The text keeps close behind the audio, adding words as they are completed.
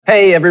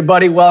Hey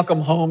everybody,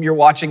 welcome home. You're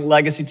watching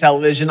Legacy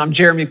Television. I'm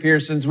Jeremy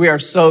Pearsons. We are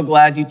so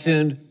glad you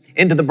tuned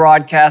into the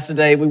broadcast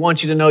today. We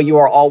want you to know you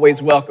are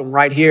always welcome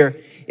right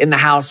here in the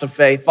house of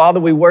faith. Father,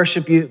 we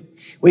worship you.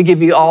 We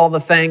give you all the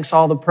thanks,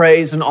 all the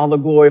praise, and all the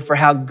glory for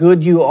how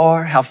good you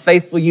are, how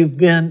faithful you've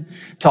been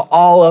to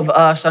all of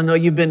us. I know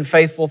you've been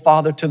faithful,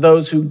 Father, to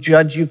those who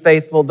judge you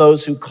faithful,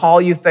 those who call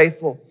you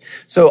faithful.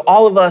 So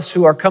all of us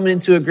who are coming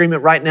into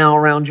agreement right now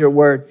around your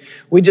word,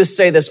 we just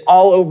say this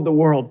all over the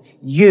world.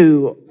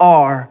 You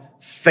are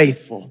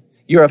faithful.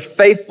 You're a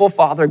faithful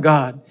Father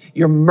God.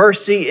 Your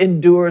mercy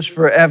endures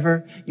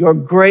forever. Your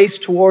grace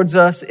towards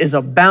us is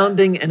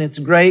abounding and it's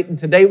great. And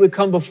today we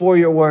come before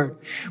your word.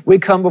 We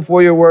come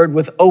before your word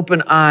with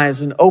open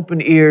eyes and open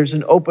ears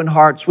and open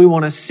hearts. We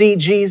want to see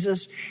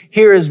Jesus,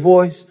 hear his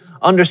voice,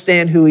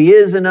 understand who he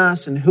is in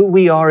us and who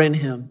we are in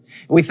him.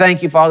 We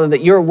thank you, Father,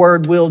 that your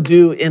word will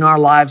do in our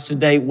lives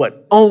today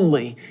what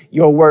only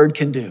your word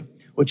can do,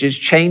 which is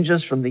change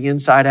us from the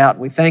inside out.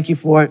 We thank you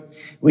for it.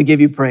 We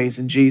give you praise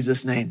in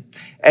Jesus' name.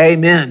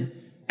 Amen.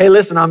 Hey,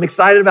 listen, I'm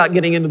excited about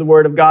getting into the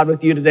Word of God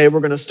with you today. We're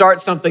going to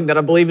start something that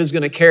I believe is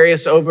going to carry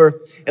us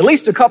over at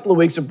least a couple of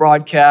weeks of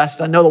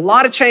broadcast. I know a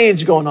lot of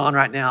change going on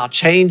right now,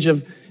 change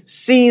of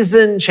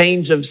season,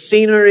 change of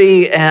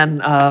scenery,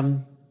 and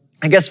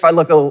I guess if I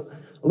look a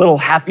little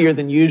happier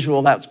than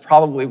usual, that's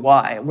probably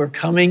why. We're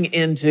coming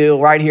into,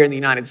 right here in the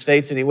United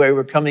States anyway,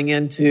 we're coming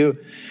into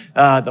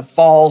the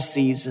fall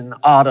season,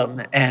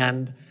 autumn,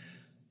 and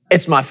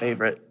it's my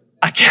favorite.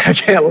 I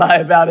can't lie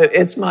about it.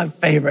 It's my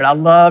favorite. I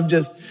love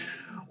just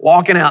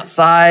walking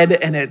outside,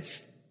 and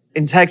it's,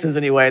 in Texas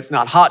anyway, it's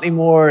not hot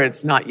anymore.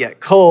 It's not yet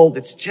cold.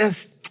 It's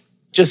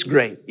just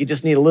great. You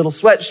just need a little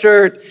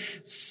sweatshirt.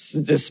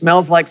 It just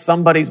smells like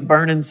somebody's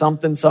burning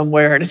something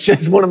somewhere, and it's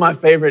just one of my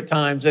favorite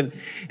times. And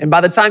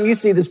by the time you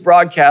see this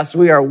broadcast,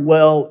 we are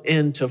well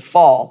into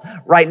fall.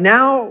 Right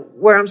now,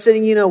 where I'm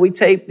sitting, we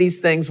tape these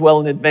things well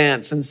in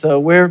advance, and so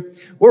we're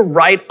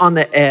right on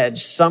the edge.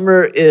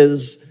 Summer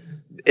is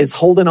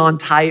holding on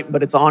tight,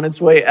 but it's on its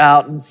way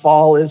out, and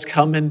fall is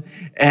coming.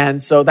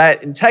 And so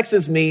that in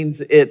Texas means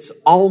it's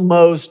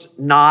almost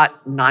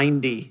not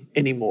 90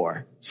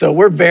 anymore. So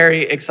we're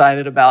very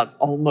excited about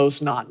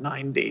almost not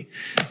 90.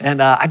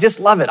 And I just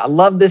love it. I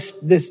love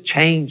this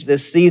change,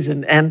 this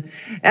season.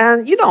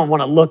 And you don't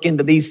want to look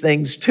into these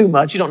things too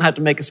much. You don't have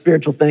to make a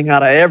spiritual thing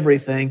out of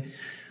everything.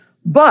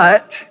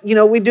 But,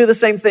 we do the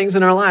same things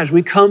in our lives.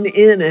 We come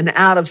in and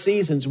out of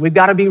seasons. We've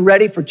got to be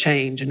ready for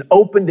change and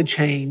open to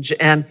change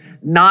and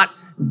not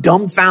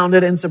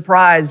dumbfounded and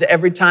surprised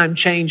every time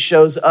change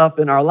shows up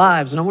in our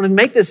lives. And I want to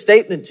make this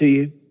statement to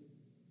you.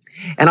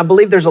 And I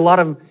believe there's a lot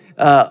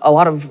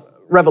of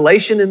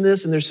revelation in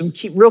this, and there's some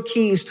real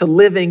keys to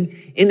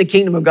living in the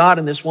kingdom of God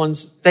in this one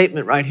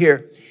statement right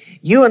here.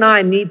 You and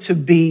I need to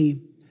be,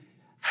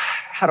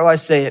 how do I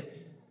say it?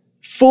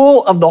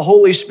 Full of the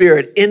Holy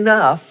Spirit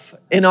enough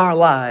in our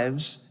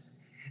lives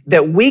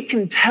that we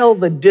can tell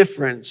the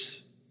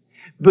difference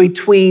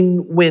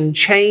between when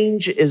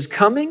change is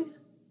coming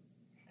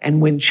and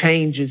when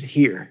change is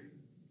here.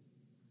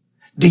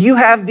 Do you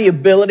have the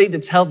ability to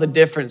tell the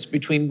difference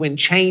between when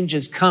change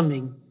is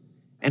coming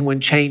and when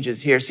change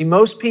is here? See,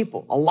 most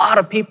people, a lot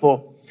of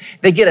people,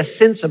 they get a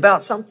sense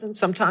about something.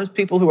 Sometimes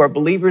people who are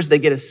believers, they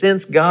get a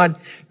sense. God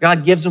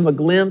gives them a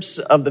glimpse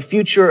of the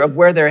future, of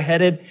where they're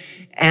headed.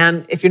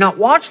 And if you're not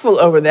watchful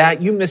over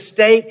that, you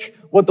mistake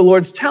what the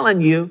Lord's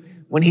telling you.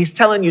 When he's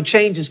telling you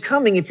change is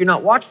coming, if you're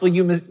not watchful,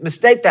 you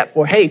mistake that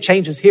for, hey,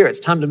 change is here. It's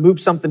time to move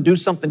something, do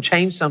something,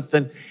 change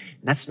something.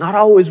 And that's not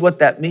always what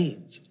that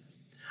means.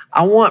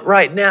 I want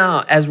right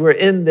now, as we're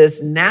in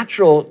this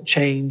natural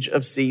change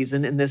of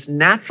season and this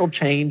natural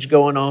change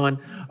going on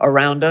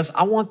around us,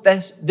 I want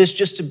this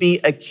just to be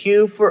a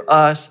cue for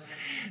us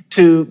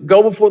to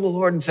go before the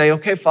Lord and say,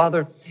 okay,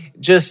 Father,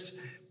 just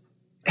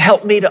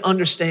help me to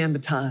understand the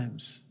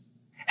times.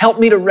 Help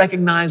me to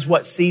recognize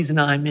what season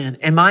I'm in.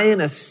 Am I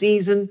in a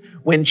season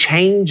when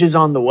change is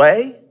on the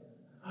way?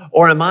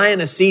 Or am I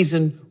in a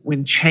season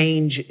when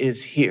change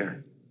is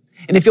here?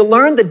 And if you'll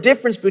learn the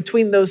difference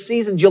between those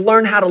seasons, you'll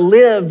learn how to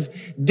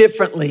live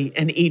differently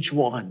in each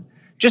one.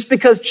 Just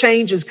because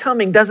change is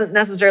coming doesn't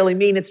necessarily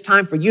mean it's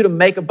time for you to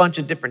make a bunch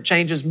of different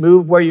changes,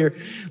 move where you're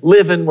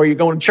living, where you're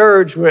going to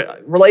church,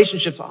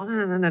 relationships. Oh,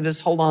 no,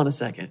 just hold on a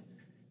second.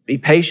 Be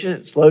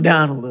patient, slow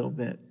down a little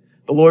bit.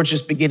 The Lord's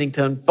just beginning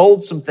to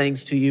unfold some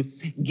things to you,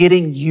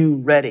 getting you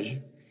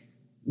ready.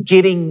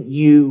 Getting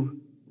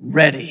you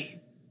ready.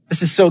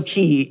 This is so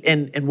key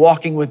in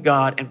walking with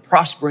God and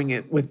prospering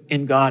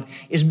in God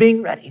is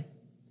being ready.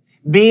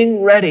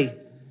 Being ready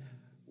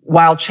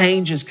while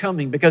change is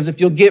coming. Because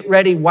if you'll get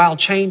ready while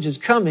change is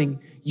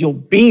coming, you'll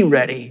be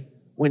ready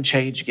when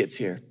change gets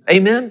here.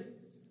 Amen?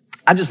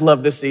 I just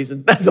love this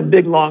season. That's a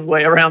big, long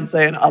way around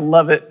saying I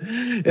love it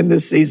in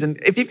this season.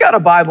 If you've got a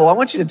Bible, I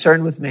want you to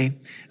turn with me.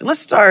 And let's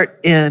start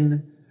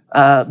in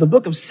the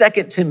book of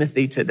 2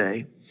 Timothy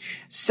today.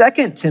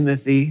 2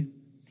 Timothy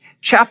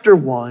chapter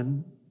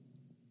 1.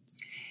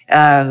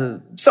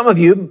 Some of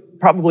you,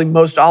 probably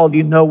most all of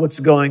you, know what's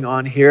going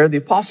on here. The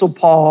Apostle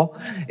Paul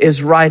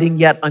is writing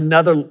yet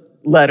another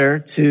letter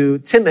to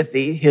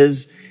Timothy,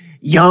 his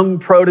young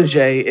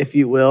protege, if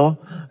you will.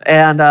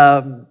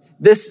 And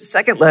this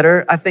second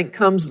letter, I think,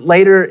 comes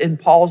later in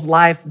Paul's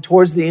life,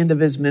 towards the end of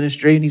his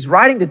ministry. And he's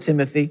writing to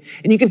Timothy.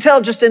 And you can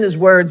tell just in his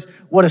words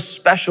what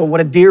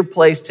a dear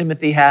place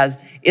Timothy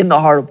has in the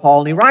heart of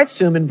Paul. And he writes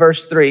to him in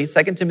verse 3,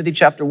 2 Timothy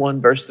chapter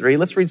 1, verse 3.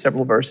 Let's read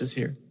several verses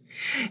here.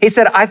 He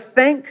said, I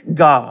thank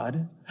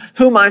God,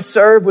 whom I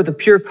serve with a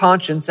pure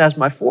conscience as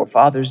my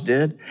forefathers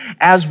did,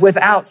 as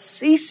without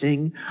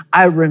ceasing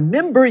I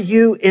remember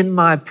you in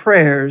my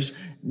prayers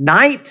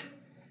night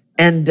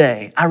and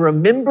day. I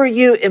remember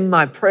you in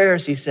my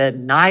prayers, he said,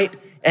 night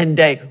and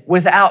day,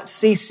 without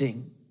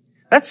ceasing.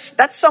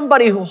 That's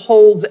somebody who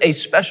holds a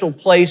special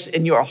place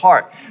in your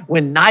heart.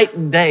 When night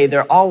and day,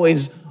 they're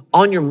always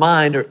on your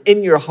mind or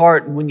in your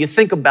heart. And when you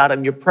think about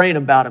them, you're praying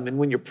about them. And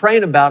when you're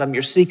praying about them,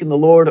 you're seeking the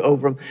Lord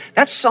over them.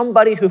 That's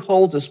somebody who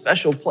holds a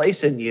special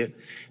place in you.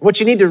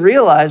 What you need to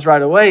realize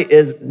right away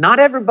is not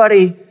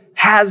everybody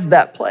has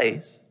that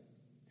place.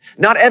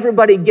 Not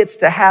everybody gets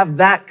to have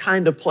that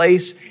kind of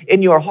place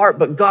in your heart,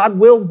 but God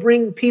will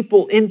bring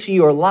people into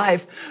your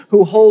life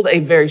who hold a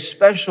very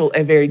special,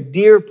 a very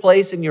dear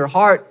place in your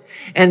heart.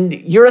 And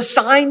you're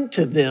assigned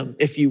to them,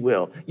 if you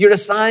will. You're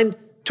assigned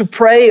to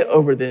pray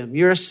over them.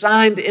 You're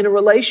assigned in a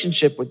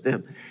relationship with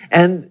them.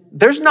 And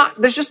there's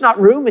just not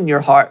room in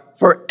your heart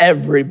for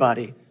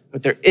everybody,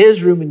 but there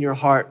is room in your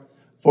heart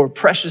for a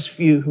precious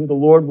few who the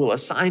Lord will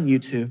assign you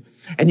to.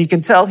 And you can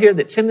tell here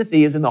that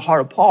Timothy is in the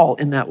heart of Paul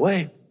in that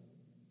way.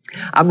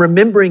 I'm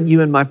remembering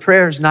you in my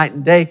prayers night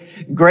and day,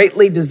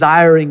 greatly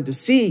desiring to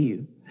see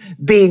you,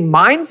 being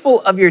mindful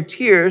of your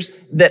tears,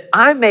 that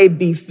I may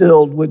be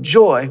filled with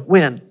joy.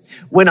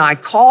 When I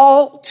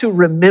call to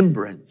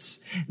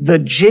remembrance the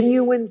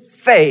genuine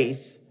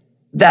faith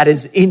that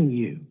is in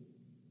you.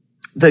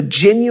 The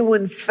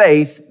genuine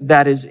faith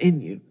that is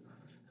in you.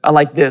 I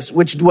like this,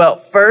 which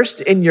dwelt first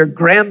in your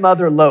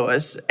grandmother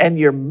Lois and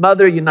your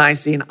mother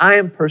Eunice, and I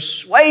am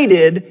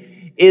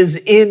persuaded is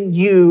in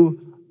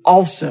you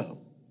also.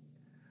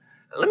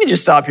 Let me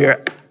just stop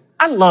here.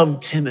 I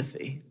love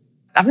Timothy.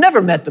 I've never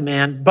met the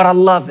man, but I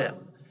love him.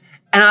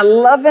 And I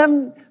love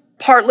him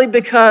partly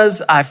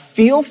because I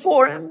feel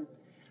for him,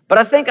 but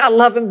I think I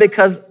love him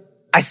because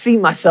I see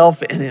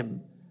myself in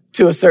him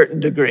to a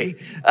certain degree.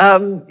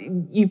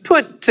 You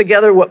put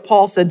together what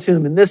Paul said to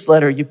him in this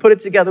letter, you put it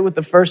together with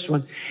the first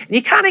one, and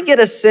you kind of get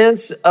a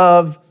sense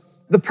of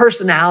the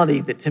personality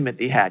that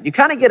Timothy had. You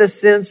kind of get a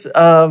sense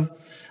of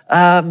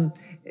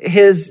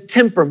his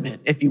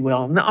temperament, if you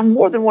will. Now, on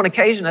more than one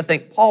occasion, I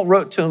think Paul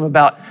wrote to him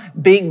about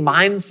being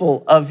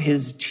mindful of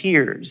his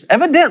tears.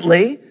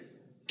 Evidently,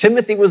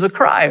 Timothy was a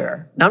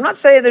crier. Now, I'm not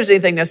saying there's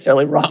anything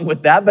necessarily wrong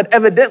with that, but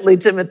evidently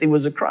Timothy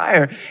was a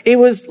crier. He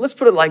was, let's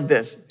put it like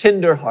this,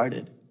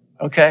 tender-hearted,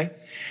 okay?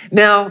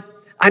 Now,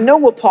 I know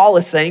what Paul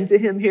is saying to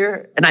him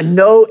here, and I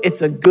know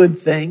it's a good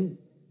thing.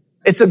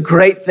 It's a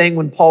great thing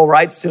when Paul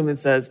writes to him and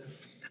says,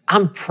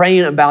 I'm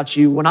praying about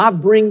you. When I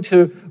bring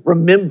to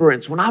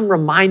remembrance, when I'm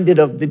reminded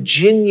of the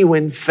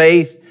genuine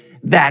faith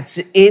that's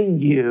in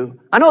you,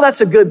 I know that's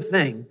a good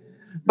thing.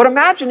 But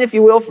imagine, if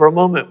you will, for a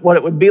moment, what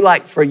it would be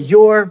like for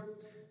your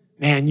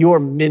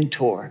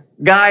mentor.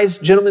 Guys,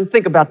 gentlemen,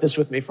 think about this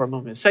with me for a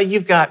moment. Say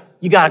you got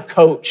a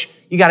coach,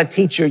 you got a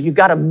teacher, you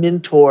got a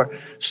mentor,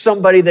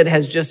 somebody that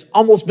has just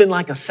almost been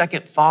like a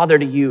second father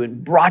to you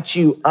and brought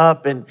you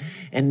up and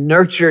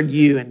nurtured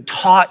you and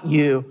taught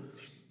you.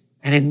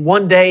 And in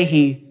one day,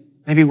 he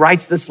maybe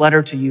writes this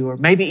letter to you, or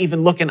maybe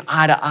even looking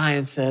eye to eye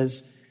and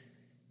says,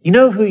 you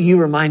know who you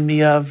remind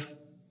me of?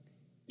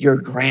 Your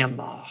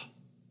grandma.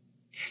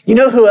 You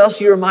know who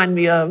else you remind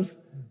me of?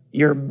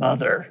 Your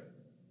mother.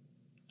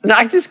 And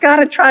I just got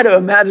to try to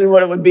imagine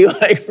what it would be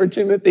like for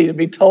Timothy to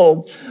be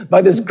told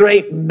by this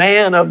great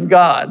man of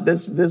God,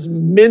 this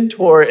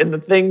mentor in the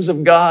things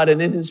of God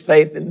and in his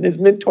faith. And his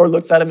mentor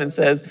looks at him and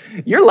says,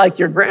 you're like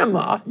your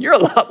grandma. You're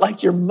a lot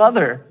like your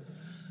mother.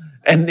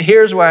 And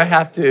here's where I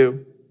have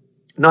to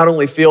not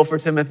only feel for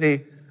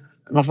Timothy,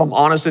 and if I'm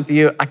honest with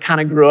you, I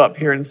kind of grew up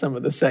hearing some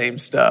of the same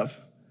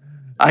stuff.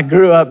 I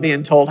grew up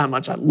being told how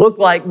much I look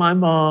like my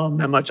mom,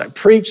 how much I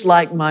preach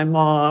like my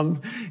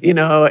mom,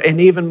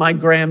 and even my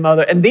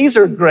grandmother. And these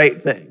are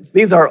great things.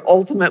 These are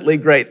ultimately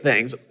great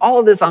things. All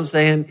of this I'm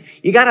saying,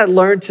 you got to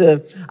learn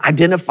to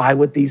identify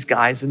with these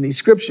guys in these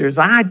scriptures.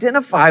 I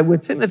identify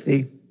with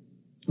Timothy.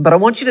 But I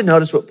want you to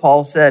notice what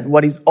Paul said,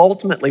 what he's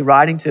ultimately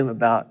writing to him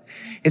about.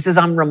 He says,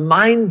 I'm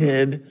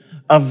reminded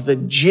of the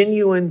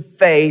genuine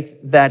faith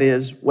that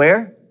is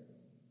where?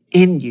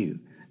 In you.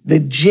 The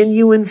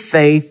genuine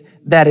faith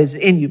that is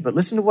in you. But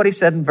listen to what he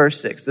said in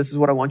verse 6. This is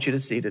what I want you to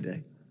see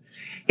today.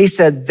 He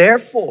said,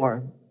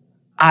 therefore,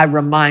 I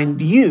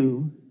remind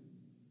you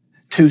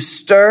to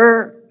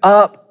stir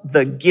up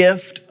the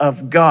gift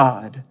of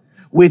God,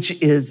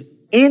 which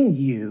is in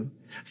you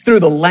through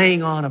the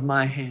laying on of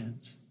my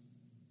hands.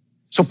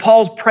 So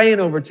Paul's praying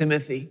over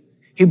Timothy.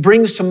 He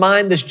brings to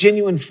mind this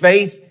genuine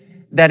faith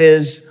that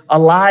is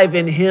alive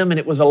in him, and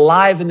it was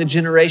alive in the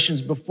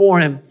generations before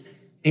him.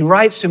 He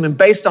writes to him, and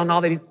based on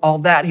all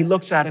that, he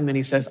looks at him and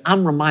he says,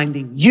 I'm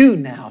reminding you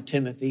now,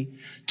 Timothy,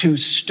 to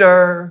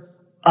stir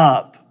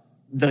up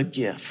the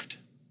gift.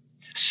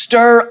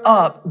 Stir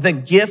up the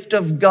gift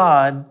of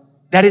God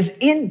that is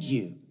in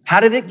you. How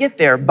did it get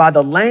there? By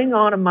the laying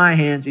on of my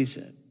hands, he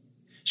said.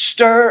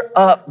 Stir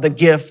up the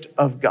gift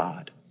of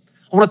God.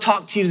 I want to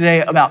talk to you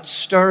today about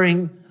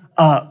stirring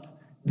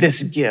up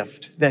this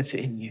gift that's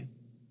in you.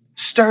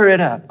 Stir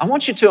it up. I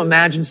want you to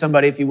imagine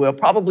somebody, if you will,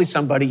 probably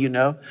somebody you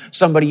know,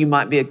 somebody you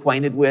might be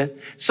acquainted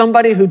with,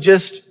 somebody who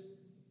just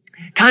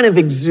kind of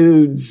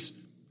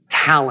exudes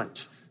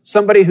talent,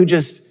 somebody who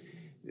just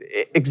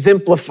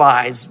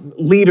exemplifies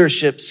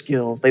leadership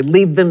skills. They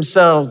lead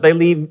themselves. They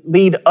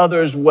lead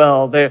others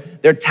well.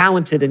 They're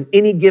talented in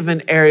any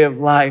given area of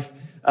life.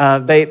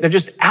 They're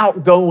just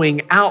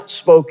outgoing,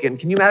 outspoken.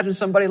 Can you imagine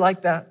somebody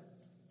like that?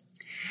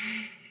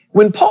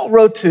 When Paul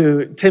wrote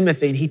to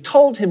Timothy, and he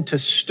told him to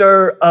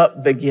stir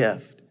up the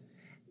gift,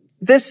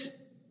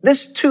 this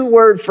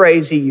two-word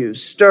phrase he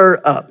used, stir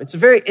up, it's a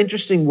very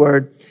interesting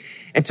word.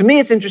 And to me,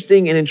 it's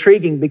interesting and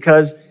intriguing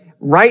because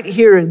right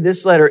here in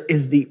this letter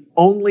is the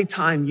only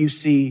time you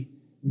see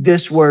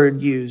this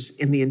word used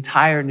in the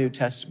entire New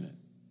Testament.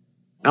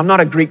 Now, I'm not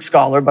a Greek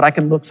scholar, but I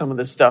can look some of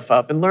this stuff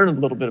up and learn a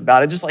little bit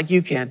about it, just like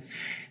you can.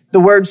 The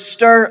word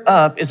stir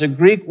up is a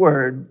Greek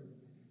word,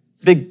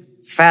 big,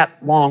 fat,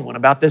 long one,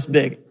 about this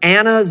big.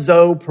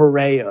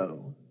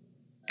 Anazopareo.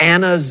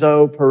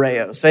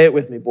 Anazopareo. Say it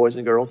with me, boys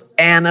and girls.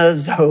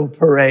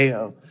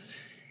 Anazopareo.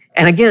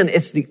 And again,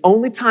 it's the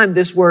only time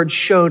this word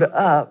showed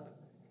up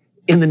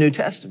in the New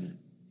Testament.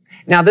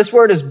 Now, this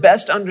word is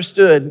best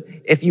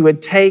understood if you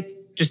would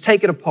just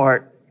take it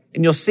apart,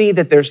 and you'll see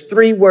that there's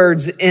three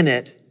words in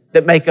it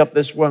that make up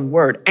this one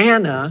word.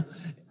 Ana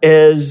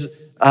is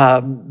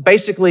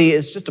basically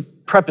it's just a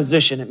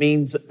preposition. It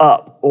means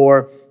up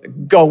or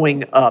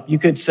going up. You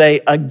could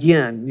say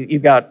again.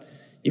 You've got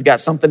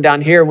something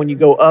down here. When you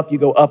go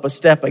up a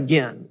step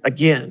again.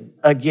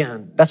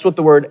 That's what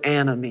the word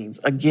ana means,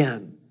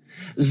 again.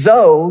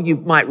 Zoe, you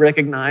might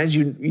recognize,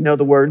 you know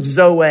the word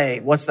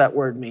zoe. What's that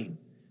word mean?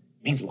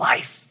 It means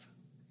life.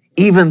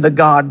 Even the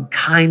God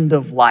kind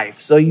of life.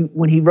 So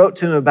when he wrote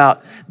to him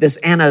about this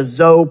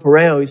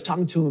anazopareo, he's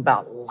talking to him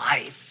about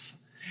life.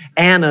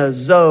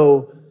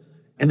 Anazo.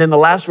 And then the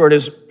last word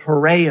is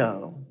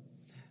pareo.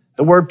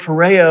 The word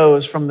pareo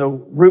is from the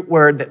root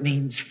word that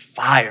means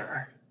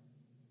fire.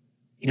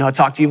 You know, I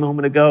talked to you a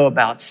moment ago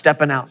about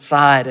stepping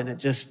outside and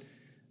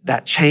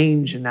that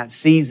change in that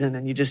season,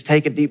 and you just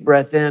take a deep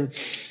breath in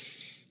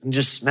and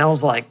just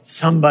smells like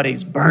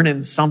somebody's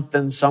burning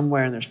something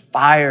somewhere, and there's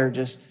fire,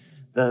 just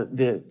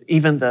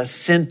even the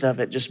scent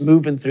of it just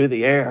moving through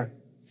the air.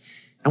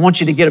 I want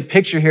you to get a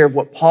picture here of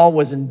what Paul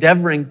was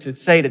endeavoring to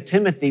say to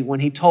Timothy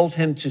when he told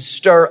him to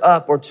stir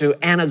up or to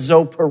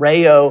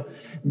anazopareo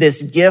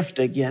this gift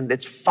again.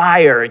 It's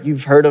fire.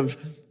 You've heard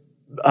of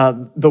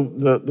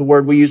the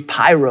word we use,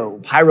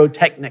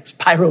 pyrotechnics,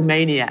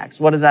 pyromaniacs.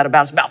 What is that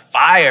about? It's about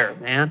fire,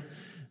 man. And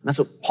that's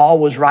what Paul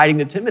was writing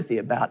to Timothy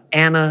about,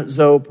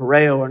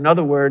 anazopareo. Or in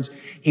other words,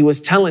 he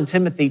was telling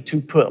Timothy to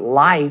put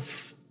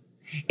life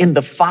in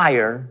the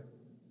fire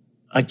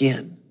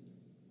again.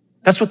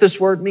 That's what this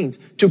word means,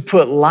 to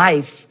put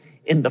life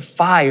in the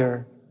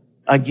fire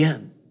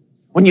again.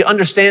 When you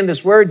understand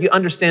this word, you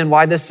understand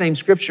why this same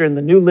scripture in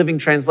the New Living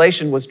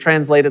Translation was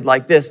translated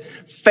like this.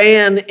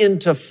 Fan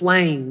into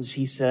flames,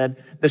 he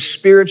said, the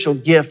spiritual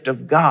gift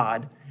of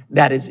God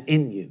that is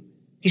in you.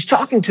 He's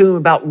talking to him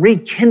about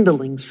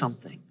rekindling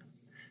something.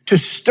 To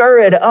stir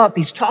it up,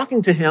 he's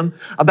talking to him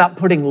about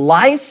putting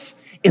life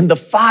in the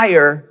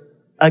fire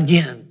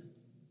again.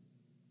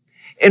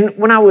 And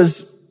when I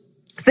was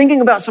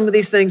thinking about some of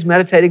these things,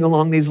 meditating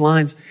along these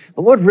lines,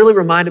 the Lord really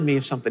reminded me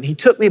of something. He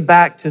took me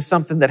back to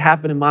something that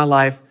happened in my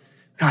life,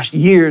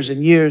 years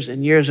and years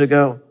and years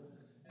ago.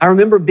 I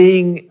remember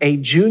being a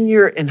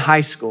junior in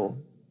high school,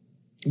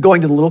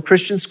 going to the little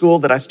Christian school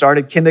that I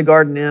started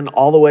kindergarten in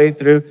all the way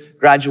through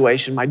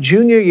graduation. My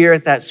junior year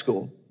at that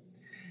school,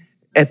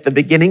 at the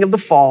beginning of the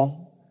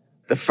fall,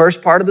 the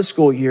first part of the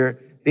school year,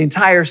 the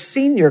entire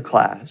senior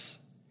class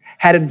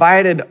had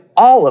invited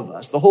all of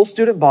us, the whole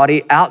student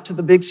body, out to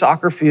the big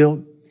soccer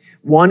field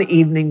one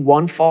evening,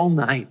 one fall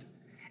night,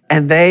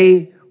 and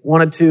they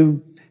wanted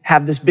to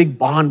have this big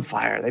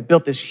bonfire. They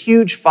built this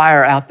huge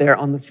fire out there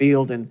on the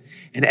field, and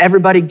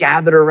everybody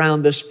gathered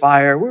around this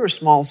fire. We were a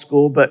small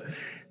school, but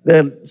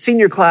the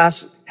senior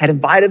class had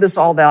invited us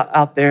all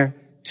out there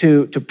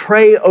to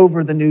pray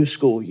over the new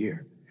school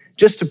year,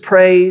 just to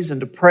praise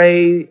and to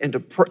pray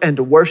and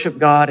to worship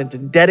God and to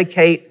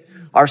dedicate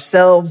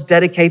ourselves,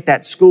 dedicate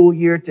that school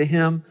year to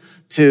Him,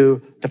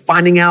 to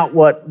finding out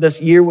what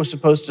this year was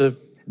supposed to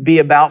be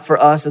about for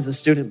us as a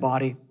student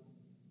body.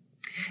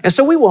 And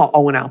so we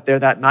all went out there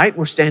that night.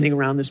 We're standing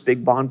around this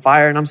big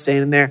bonfire, and I'm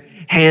standing there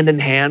hand in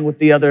hand with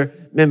the other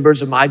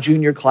members of my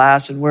junior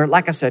class. And we're,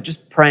 like I said,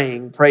 just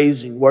praying,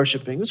 praising,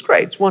 worshiping. It was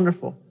great. It's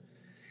wonderful.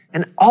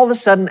 And all of a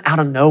sudden, out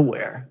of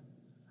nowhere,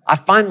 I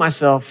find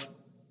myself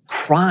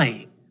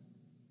crying.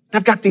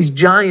 I've got these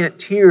giant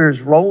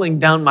tears rolling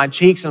down my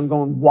cheeks. And I'm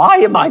going, why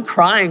am I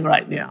crying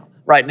right now?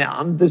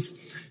 I'm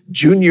this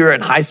junior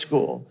in high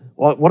school.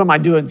 What am I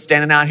doing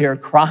standing out here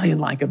crying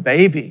like a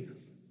baby?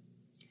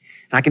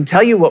 And I can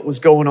tell you what was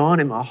going on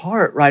in my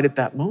heart right at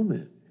that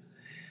moment.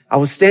 I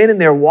was standing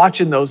there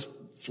watching those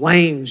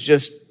flames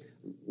just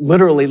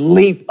literally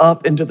leap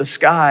up into the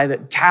sky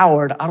that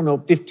towered,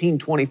 15,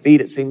 20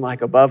 feet it seemed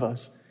like above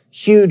us.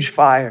 Huge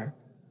fire.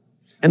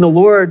 And the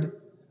Lord,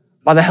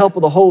 by the help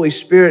of the Holy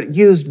Spirit,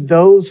 used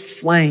those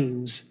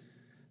flames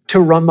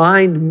to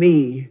remind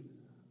me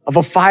of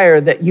a fire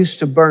that used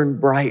to burn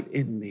bright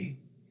in me.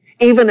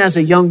 Even as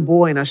a young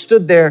boy, and I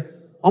stood there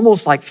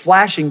almost like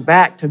flashing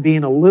back to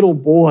being a little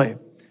boy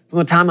from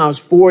the time I was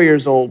 4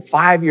 years old,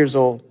 5 years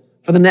old,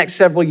 for the next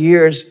several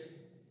years.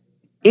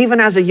 Even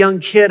as a young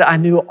kid, I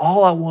knew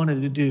all I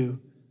wanted to do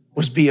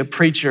was be a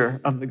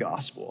preacher of the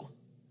gospel.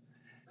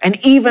 And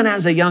even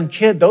as a young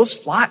kid, those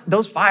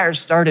fires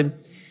started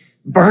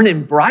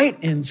burning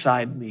bright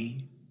inside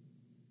me.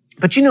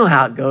 But you know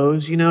how it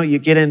goes. You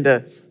get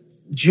into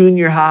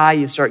junior high,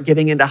 you start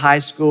getting into high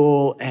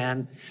school,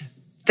 and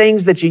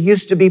things that you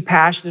used to be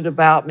passionate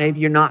about,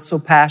 maybe you're not so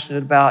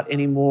passionate about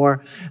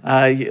anymore.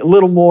 A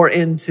little more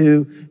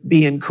into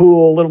being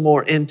cool, a little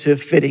more into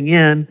fitting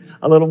in,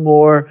 a little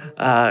more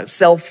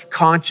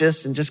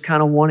self-conscious and just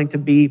kind of wanting to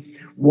be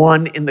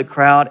one in the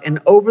crowd. And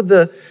over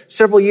the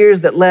several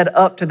years that led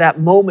up to that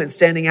moment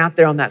standing out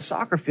there on that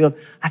soccer field,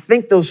 I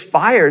think those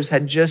fires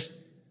had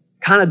just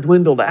kind of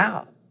dwindled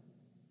out.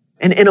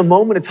 And in a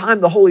moment of time,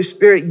 the Holy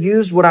Spirit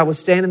used what I was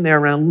standing there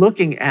around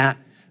looking at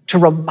to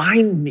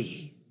remind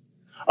me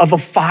of a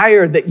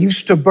fire that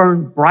used to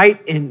burn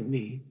bright in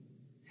me.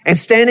 And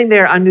standing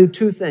there, I knew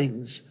two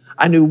things.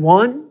 I knew,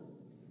 one,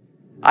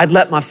 I'd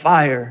let my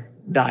fire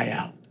die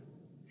out.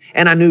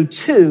 And I knew,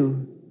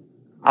 two,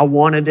 I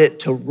wanted it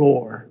to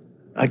roar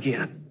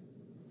again.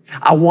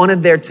 I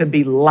wanted there to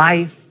be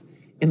life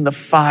in the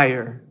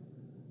fire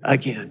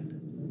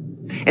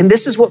again. And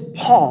this is what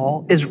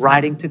Paul is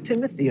writing to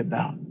Timothy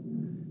about.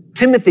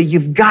 Timothy,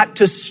 you've got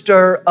to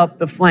stir up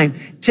the flame.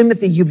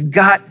 Timothy, you've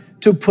got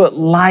to put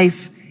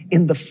life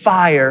in the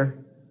fire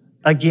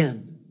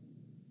again.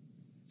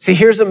 See,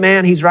 here's a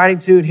man he's writing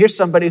to, and here's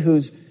somebody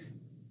who's,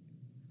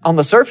 on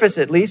the surface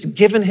at least,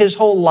 given his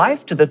whole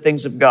life to the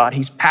things of God.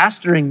 He's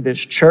pastoring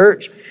this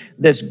church,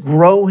 this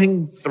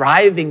growing,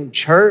 thriving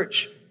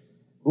church.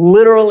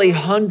 Literally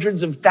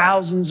hundreds of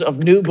thousands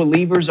of new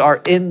believers are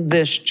in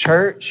this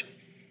church.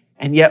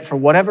 And yet, for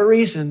whatever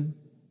reason,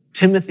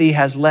 Timothy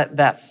has let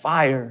that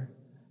fire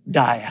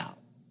die out.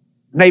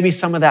 Maybe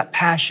some of that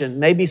passion,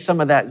 maybe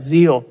some of that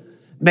zeal,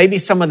 maybe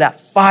some of that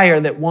fire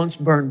that once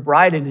burned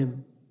bright in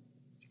him.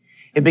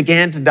 It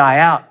began to die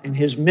out, and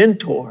his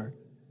mentor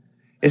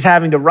is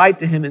having to write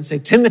to him and say,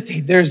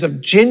 Timothy, there's a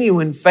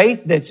genuine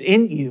faith that's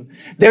in you.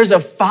 There's a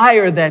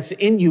fire that's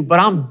in you, but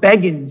I'm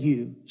begging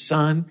you,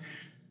 son,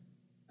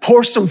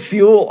 pour some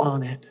fuel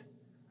on it.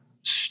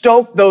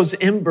 Stoke those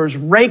embers,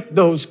 rake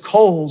those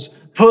coals,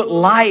 put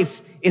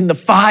life in the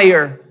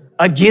fire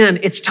again.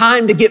 It's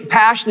time to get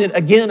passionate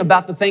again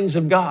about the things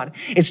of God.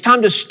 It's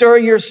time to stir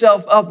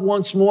yourself up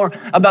once more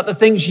about the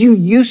things you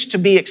used to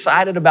be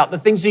excited about, the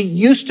things you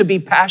used to be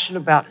passionate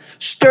about.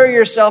 Stir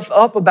yourself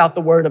up about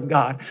the Word of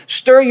God.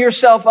 Stir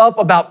yourself up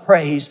about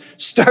praise.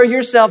 Stir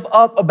yourself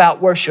up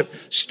about worship.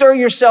 Stir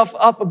yourself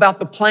up about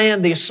the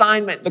plan, the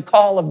assignment, the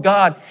call of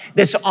God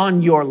that's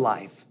on your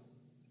life.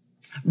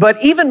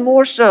 But even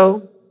more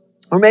so,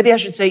 or maybe I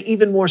should say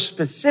even more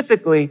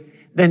specifically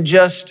than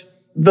just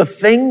the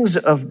things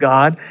of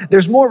God,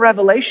 there's more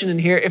revelation in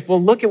here if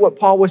we'll look at what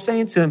Paul was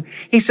saying to him.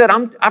 He said,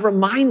 I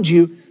remind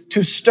you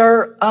to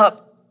stir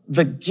up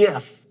the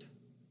gift.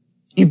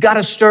 You've got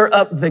to stir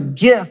up the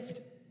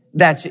gift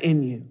that's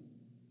in you.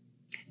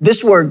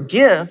 This word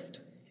gift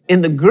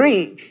in the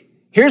Greek,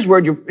 here's a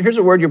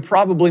word you're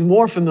probably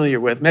more familiar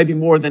with, maybe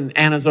more than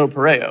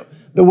anazopareo.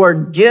 The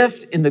word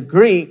gift in the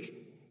Greek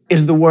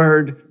is the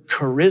word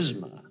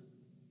charisma.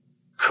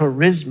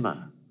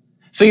 Charisma.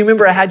 So you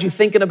remember I had you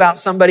thinking about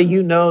somebody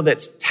you know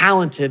that's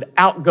talented,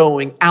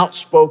 outgoing,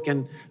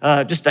 outspoken,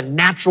 just a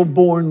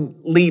natural-born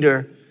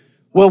leader.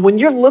 Well, when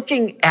you're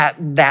looking at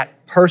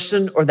that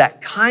person or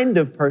that kind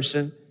of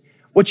person,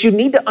 what you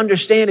need to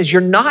understand is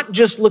you're not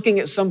just looking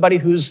at somebody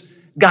who's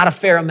got a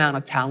fair amount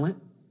of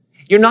talent.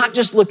 You're not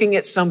just looking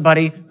at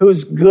somebody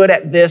who's good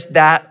at this,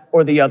 that,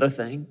 or the other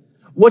thing.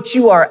 What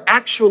you are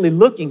actually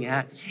looking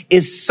at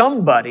is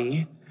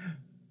somebody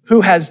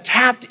who has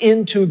tapped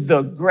into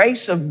the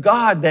grace of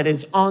God that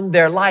is on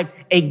their life,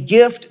 a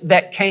gift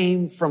that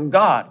came from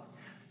God.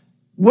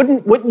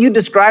 Wouldn't you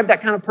describe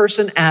that kind of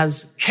person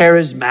as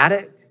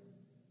charismatic?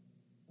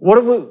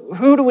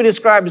 Who do we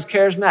describe as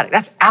charismatic?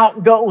 That's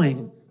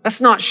outgoing.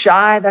 That's not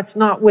shy. That's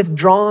not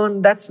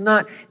withdrawn. That's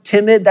not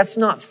timid. That's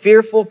not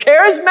fearful.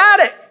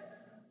 Charismatic.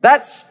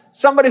 That's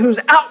somebody who's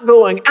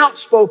outgoing,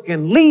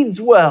 outspoken, leads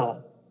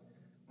well.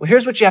 Well,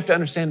 here's what you have to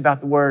understand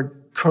about the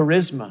word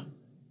charisma.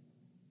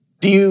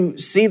 Do you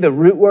see the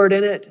root word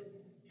in it?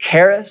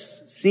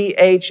 Charis,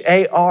 C-H-A-R-I-S.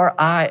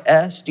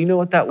 Do you know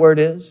what that word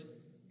is?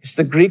 It's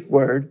the Greek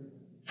word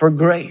for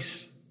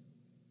grace.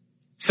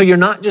 So you're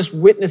not just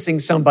witnessing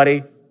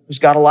somebody who's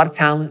got a lot of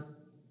talent.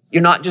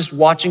 You're not just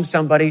watching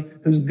somebody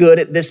who's good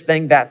at this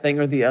thing, that thing,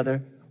 or the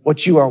other.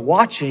 What you are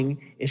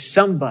watching is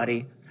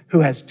somebody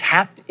who has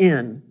tapped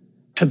in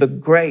to the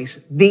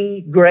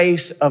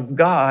grace of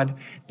God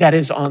that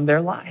is on their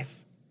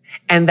life.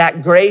 And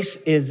that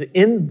grace is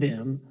in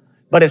them,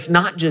 but it's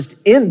not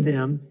just in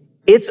them,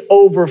 it's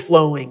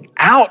overflowing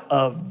out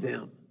of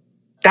them.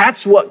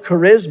 That's what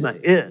charisma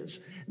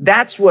is.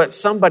 That's what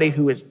somebody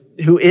who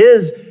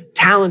is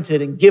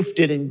talented and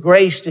gifted and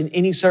graced in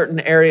any certain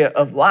area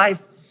of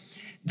life,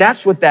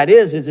 that's what that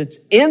is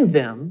it's in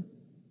them,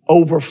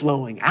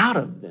 overflowing out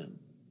of them.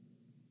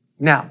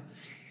 Now,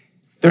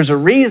 there's a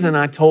reason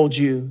I told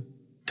you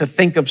to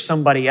think of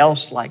somebody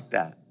else like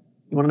that.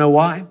 You want to know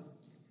why?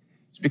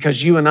 It's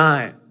because you and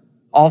I,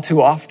 all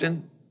too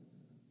often,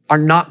 are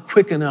not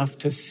quick enough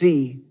to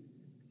see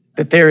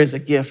that there is a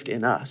gift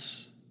in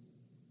us.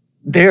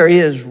 There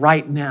is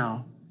right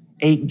now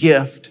a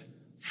gift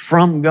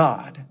from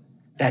God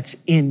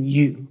that's in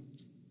you.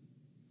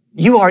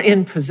 You are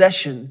in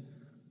possession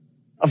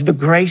of the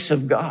grace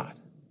of God.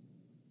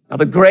 Now,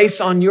 the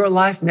grace on your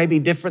life may be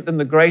different than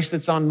the grace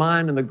that's on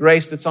mine and the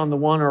grace that's on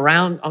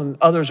on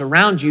others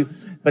around you,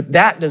 but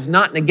that does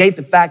not negate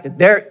the fact that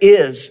there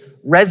is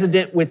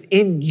resident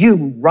within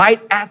you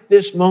right at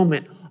this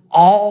moment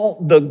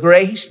all the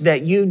grace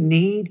that you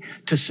need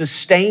to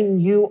sustain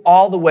you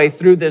all the way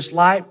through this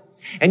life.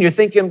 And you're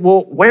thinking,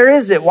 well, where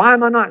is it? Why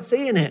am I not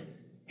seeing it?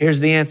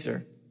 Here's the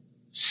answer.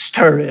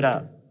 Stir it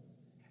up.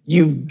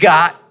 You've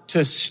got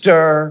to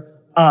stir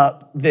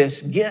up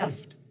this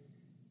gift.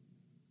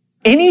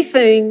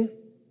 Anything,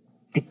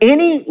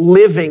 any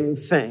living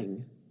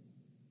thing,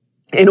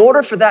 in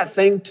order for that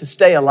thing to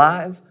stay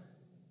alive,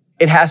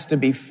 it has to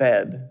be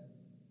fed.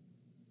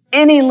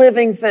 Any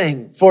living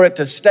thing, for it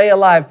to stay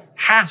alive,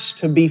 has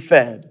to be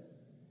fed.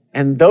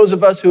 And those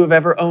of us who have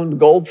ever owned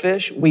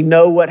goldfish, we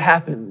know what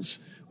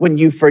happens when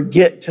you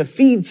forget to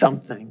feed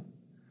something.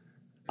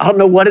 I don't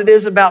know what it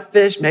is about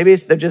fish. Maybe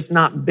they're just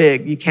not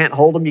big. You can't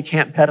hold them, you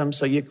can't pet them,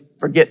 so you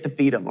forget to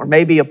feed them. Or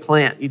maybe a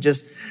plant, you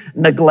just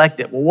neglect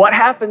it. Well, what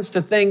happens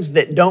to things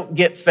that don't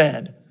get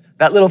fed?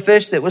 That little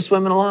fish that was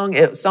swimming along,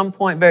 at some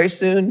point very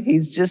soon,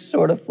 he's just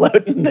sort of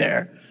floating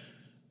there.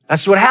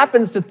 That's what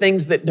happens to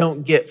things that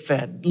don't get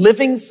fed.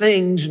 Living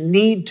things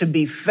need to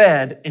be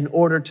fed in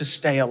order to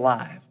stay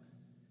alive.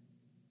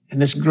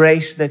 And this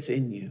grace that's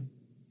in you,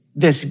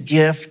 this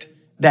gift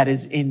that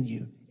is in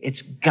you,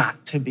 it's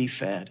got to be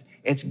fed.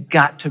 It's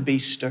got to be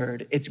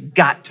stirred. It's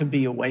got to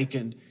be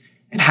awakened.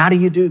 And how do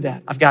you do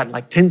that? I've got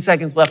like 10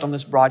 seconds left on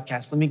this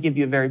broadcast. Let me give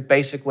you a very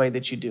basic way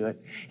that you do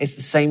it. It's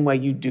the same way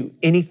you do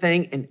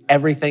anything and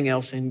everything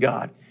else in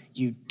God.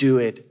 You do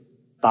it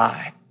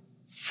by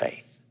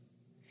faith.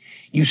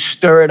 You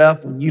stir it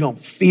up when you don't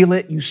feel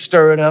it. You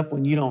stir it up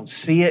when you don't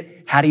see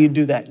it. How do you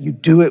do that? You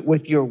do it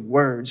with your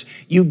words.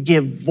 You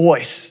give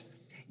voice.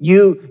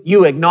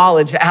 You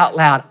acknowledge out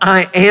loud,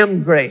 I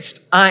am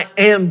graced. I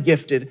am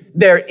gifted.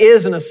 There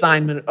is an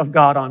assignment of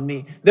God on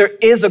me. There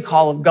is a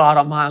call of God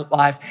on my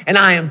life, and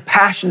I am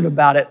passionate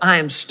about it. I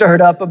am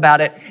stirred up about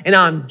it, and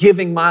I'm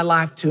giving my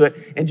life to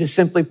it. And just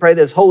simply pray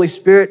this, Holy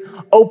Spirit,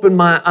 open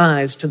my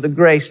eyes to the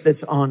grace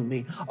that's on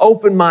me.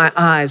 Open my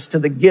eyes to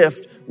the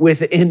gift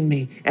within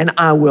me, and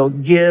I will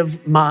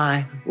give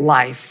my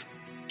life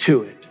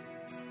to it.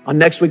 On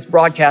next week's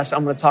broadcast,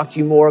 I'm going to talk to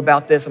you more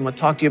about this. I'm going to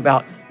talk to you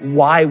about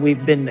why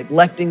we've been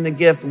neglecting the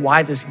gift,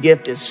 why this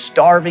gift is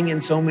starving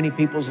in so many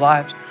people's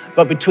lives.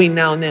 But between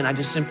now and then, I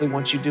just simply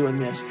want you doing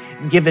this,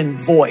 giving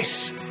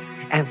voice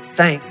and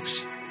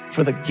thanks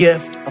for the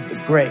gift of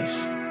the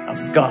grace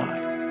of God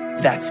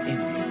that's in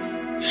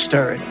you.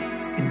 Stir it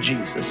up in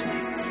Jesus'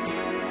 name.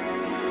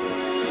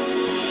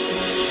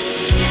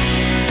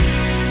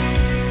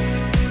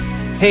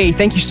 Hey,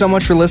 thank you so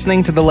much for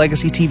listening to the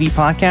Legacy TV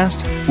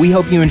podcast. We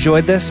hope you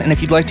enjoyed this, and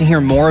if you'd like to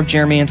hear more of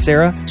Jeremy and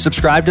Sarah,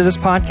 subscribe to this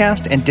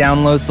podcast and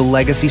download the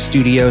Legacy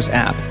Studios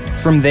app.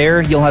 From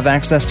there, you'll have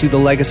access to the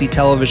Legacy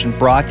Television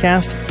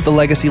broadcast, the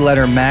Legacy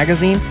Letter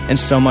magazine, and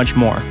so much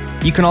more.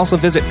 You can also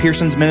visit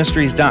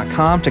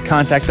pearsonsministries.com to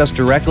contact us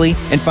directly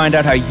and find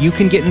out how you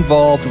can get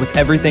involved with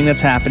everything that's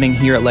happening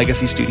here at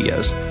Legacy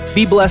Studios.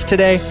 Be blessed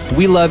today.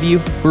 We love you.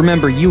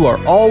 Remember, you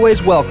are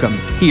always welcome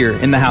here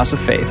in the House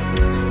of Faith.